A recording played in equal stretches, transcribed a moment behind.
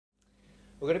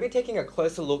We're going to be taking a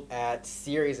closer look at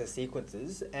series and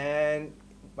sequences, and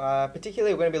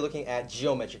particularly we're going to be looking at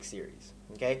geometric series.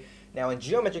 Okay. Now in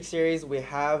geometric series we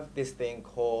have this thing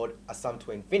called a sum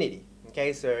to infinity.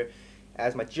 Okay, so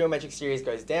as my geometric series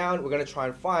goes down, we're going to try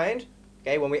and find,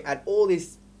 okay, when we add all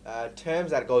these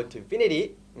terms that go to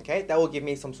infinity, okay, that will give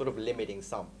me some sort of limiting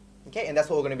sum. Okay, and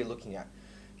that's what we're going to be looking at.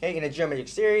 Okay, in a geometric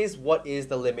series, what is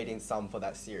the limiting sum for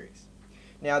that series?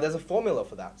 Now there's a formula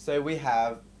for that. So we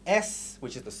have S,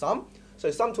 which is the sum. So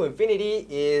sum to infinity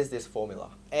is this formula,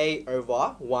 A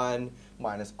over 1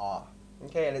 minus R.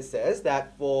 Okay, and it says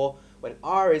that for when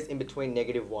R is in between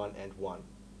 -1 and 1.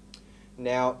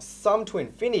 Now sum to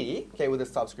infinity, okay, with a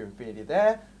subscript infinity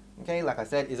there, okay, like I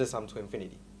said, is a sum to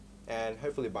infinity. And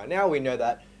hopefully by now we know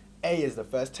that A is the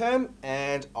first term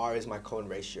and R is my common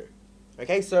ratio.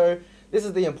 Okay, so this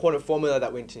is the important formula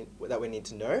that we need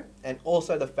to know, and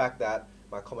also the fact that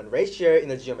my common ratio in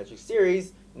the geometric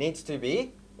series needs to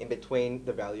be in between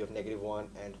the value of -1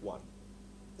 and 1.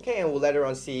 Okay, and we'll later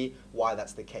on see why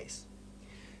that's the case.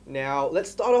 Now, let's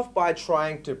start off by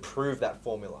trying to prove that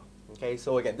formula. Okay,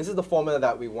 so again, this is the formula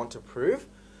that we want to prove.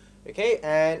 Okay,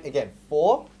 and again,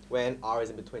 for when R is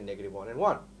in between -1 and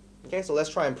 1. Okay, so let's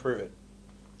try and prove it.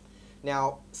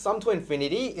 Now, sum to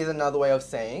infinity is another way of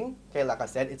saying, okay, like I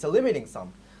said, it's a limiting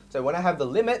sum. So when I have the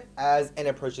limit as n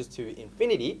approaches to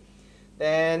infinity,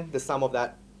 then the sum of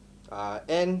that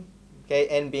n, okay,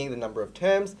 n being the number of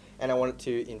terms, and I want it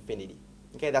to infinity.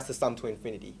 Okay, that's the sum to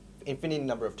infinity, infinite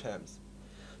number of terms.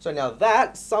 So now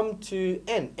that sum to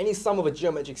n, any sum of a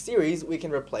geometric series, we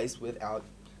can replace with our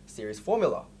series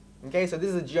formula. Okay, so this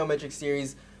is a geometric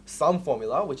series sum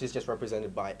formula, which is just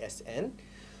represented by Sn.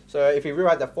 So if you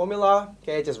rewrite that formula,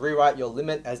 okay, just rewrite your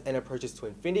limit as n approaches to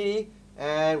infinity,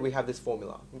 and we have this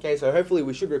formula. Okay, so hopefully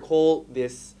we should recall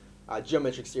this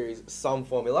geometric series sum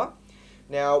formula.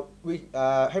 Now,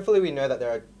 hopefully we know that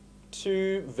there are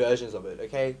two versions of it.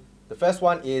 Okay, the first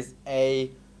one is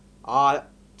a r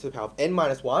to the power of n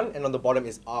minus 1, and on the bottom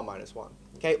is r minus 1.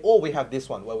 Okay, or we have this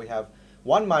one where we have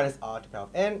 1 minus r to the power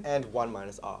of n and 1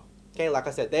 minus r. Okay, like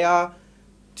I said, they are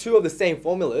two of the same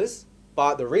formulas,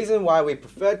 but the reason why we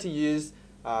prefer to use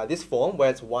this form where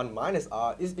it's 1 minus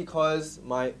r is because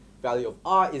my value of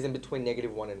r is in between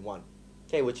 -1 and 1.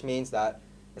 Okay, which means that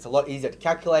it's a lot easier to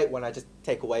calculate when I just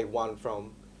take away 1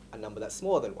 from a number that's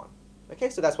smaller than 1. Okay,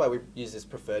 so that's why we use this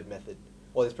preferred method,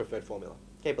 or this preferred formula.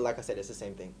 Okay, but like I said, it's the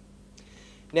same thing.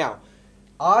 Now,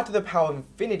 r to the power of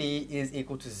infinity is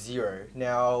equal to 0.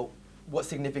 Now, what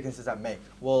significance does that make?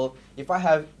 Well, if I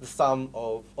have the sum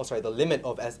of, the limit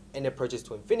of as n approaches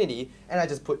to infinity, and I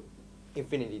just put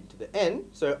infinity to the n,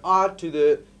 so r to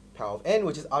the power of n,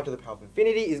 which is r to the power of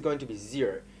infinity, is going to be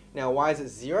 0. Now, why is it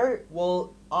 0?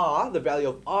 Well, r, the value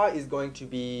of r is going to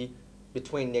be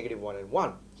between -1 and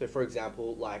 1. So for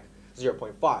example, like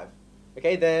 0.5.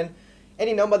 Okay, then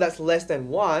any number that's less than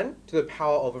 1 to the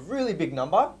power of a really big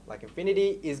number, like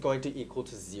infinity, is going to equal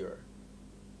to 0.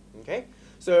 Okay,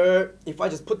 so if I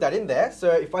just put that in there, so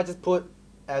if I just put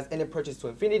as n approaches to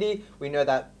infinity, we know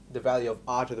that the value of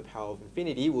r to the power of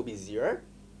infinity will be 0.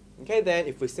 Okay, then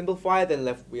if we simplify, then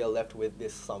we are left with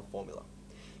this sum formula.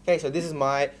 Okay, so this is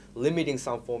my limiting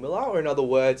sum formula, or in other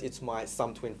words, it's my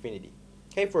sum to infinity,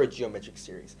 okay, for a geometric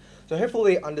series. So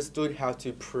hopefully you understood how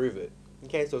to prove it.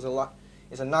 Okay, so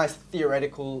it's a nice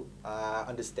theoretical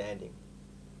understanding.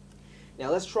 Now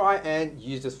let's try and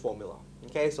use this formula.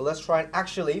 Okay, so let's try and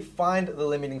actually find the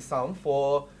limiting sum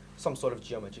for some sort of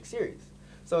geometric series.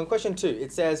 So in question 2,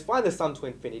 it says find the sum to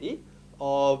infinity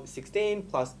of 16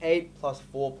 plus 8 plus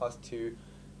 4 plus 2,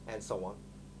 and so on.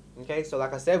 Okay, so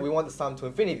like I said, we want the sum to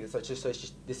infinity, so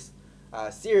this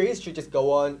series should just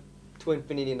go on to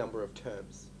infinity number of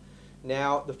terms.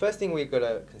 Now, the first thing we're going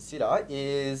to consider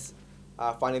is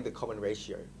finding the common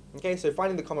ratio. Okay, so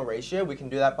finding the common ratio, we can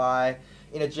do that by,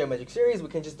 in a geometric series, we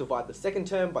can just divide the second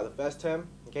term by the first term,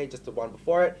 okay, just the one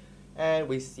before it, and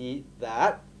we see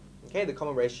that, okay, the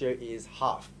common ratio is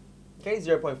half, okay,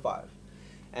 0.5.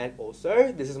 And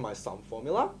also, this is my sum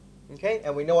formula, okay,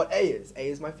 and we know what A is. A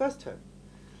is my first term.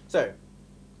 So,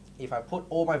 if I put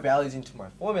all my values into my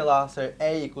formula, so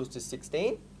A equals to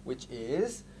 16, which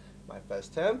is my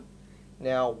first term.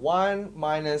 Now, 1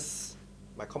 minus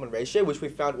my common ratio, which we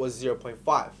found was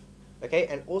 0.5. Okay,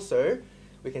 and also,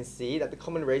 we can see that the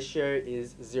common ratio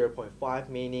is 0.5,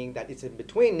 meaning that it's in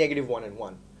between -1 and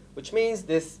 1, which means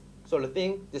this sort of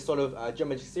thing, this sort of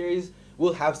geometric series,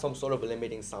 will have some sort of a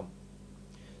limiting sum.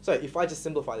 So if I just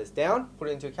simplify this down, put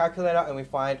it into a calculator, and we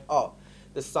find, oh,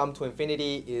 the sum to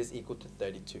infinity is equal to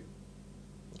 32.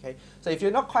 Okay, so if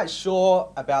you're not quite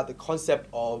sure about the concept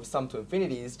of sum to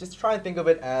infinities, just try and think of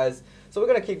it as, so we're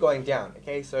going to keep going down,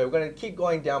 okay? So we're going to keep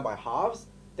going down by halves,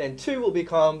 then 2 will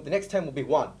become, the next 10 will be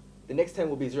 1, the next 10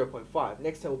 will be 0.5, the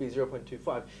next 10 will be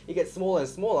 0.25. It gets smaller and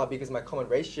smaller because my common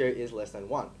ratio is less than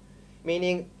 1.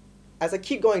 Meaning, as I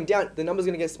keep going down, the number's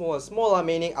going to get smaller and smaller,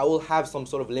 meaning I will have some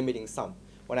sort of limiting sum.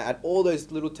 When I add all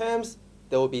those little terms,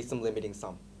 there will be some limiting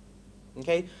sum.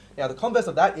 Okay, now the converse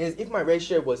of that is if my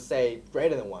ratio was, say,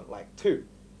 greater than 1, like 2,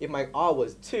 if my R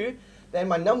was 2, then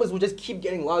my numbers will just keep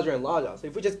getting larger and larger. So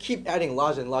if we just keep adding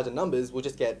larger and larger numbers, we'll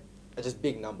just get a just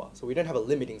big number. So we don't have a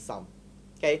limiting sum.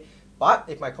 Okay, but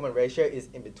if my common ratio is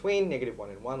in between -1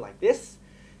 and 1 like this,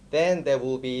 then there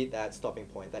will be that stopping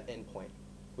point, that end point,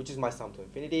 which is my sum to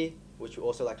infinity, which we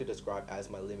also like to describe as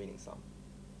my limiting sum.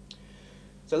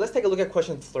 So let's take a look at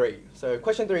question 3. So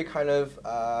question 3 kind of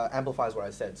amplifies what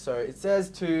I said. So it says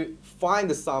to find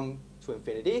the sum to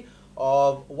infinity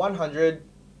of 100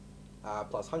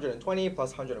 plus 120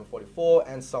 plus 144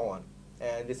 and so on.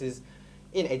 And this is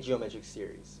in a geometric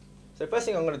series. So first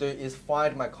thing I'm going to do is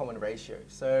find my common ratio.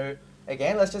 So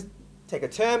again, let's just take a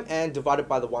term and divide it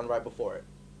by the one right before it.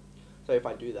 So if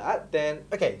I do that, then,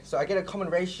 okay, so I get a common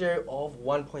ratio of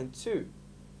 1.2.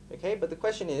 Okay, but the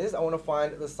question is, I want to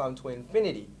find the sum to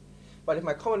infinity. But if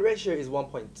my common ratio is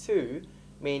 1.2,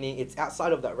 meaning it's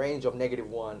outside of that range of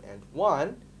 -1 and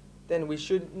 1, then we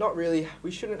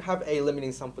shouldn't have a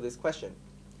limiting sum for this question.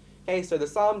 Okay, so the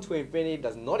sum to infinity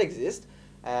does not exist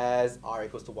as r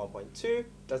equals to 1.2,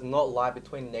 does not lie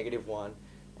between -1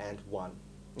 and 1.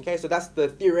 Okay, so that's the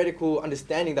theoretical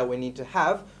understanding that we need to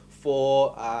have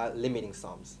for limiting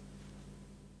sums.